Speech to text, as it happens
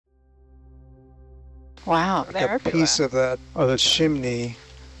Wow. Like a piece of that, of the chimney,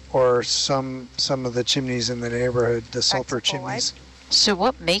 or some of the chimneys in the neighborhood, the sulfur chimneys. So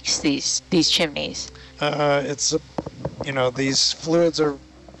what makes these chimneys? It's, these fluids are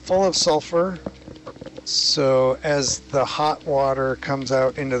full of sulfur. So as the hot water comes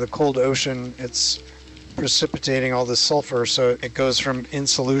out into the cold ocean, it's precipitating all this sulfur. So it goes from in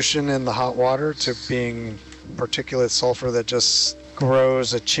solution in the hot water to being particulate sulfur that just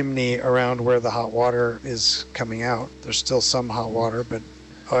grows a chimney around where the hot water is coming out. There's still some hot water, but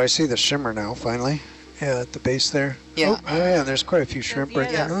I see the shimmer now, finally. Yeah, at the base there. Yeah. Oh, yeah, there's quite a few shrimp right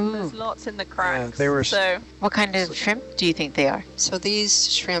there. There's lots in the cracks. Yeah, they were. So what kind of shrimp do you think they are? So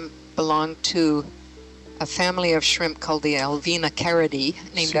these shrimp belong to a family of shrimp called the Rimicaris,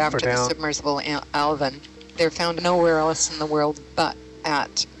 named after the submersible Alvin. They're found nowhere else in the world but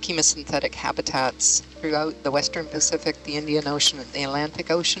at chemosynthetic habitats throughout the Western Pacific, the Indian Ocean, and the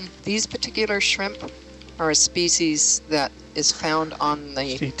Atlantic Ocean. These particular shrimp are a species that is found on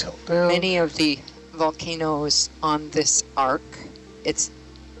the many of the volcanoes on this arc. It's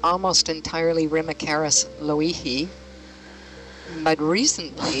almost entirely Rimicaris loihi, but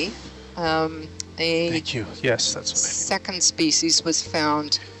recently Thank you. Yes, that's what second species was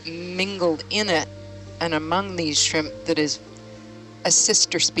found mingled in it and among these shrimp that is a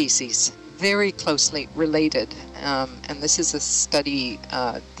sister species, very closely related. And this is a study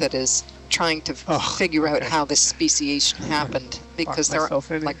that is trying to figure out how this speciation happened, because there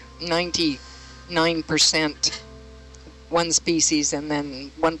are like 99% one species and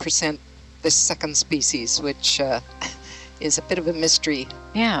then 1% this second species, which is a bit of a mystery.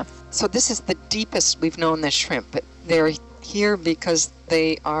 Yeah. So this is the deepest we've known this shrimp, but they're here because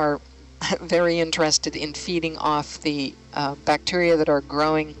they are very interested in feeding off the bacteria that are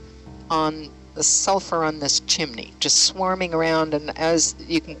growing on the sulfur on this chimney, just swarming around. And as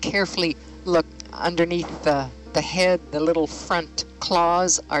you can carefully look underneath the head, the little front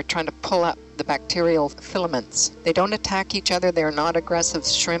claws are trying to pull up the bacterial filaments. They don't attack each other. They're not aggressive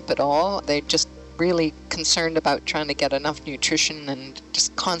shrimp at all. They're just really concerned about trying to get enough nutrition and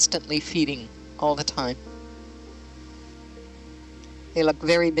just constantly feeding all the time. They look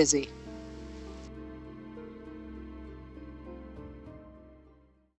very busy.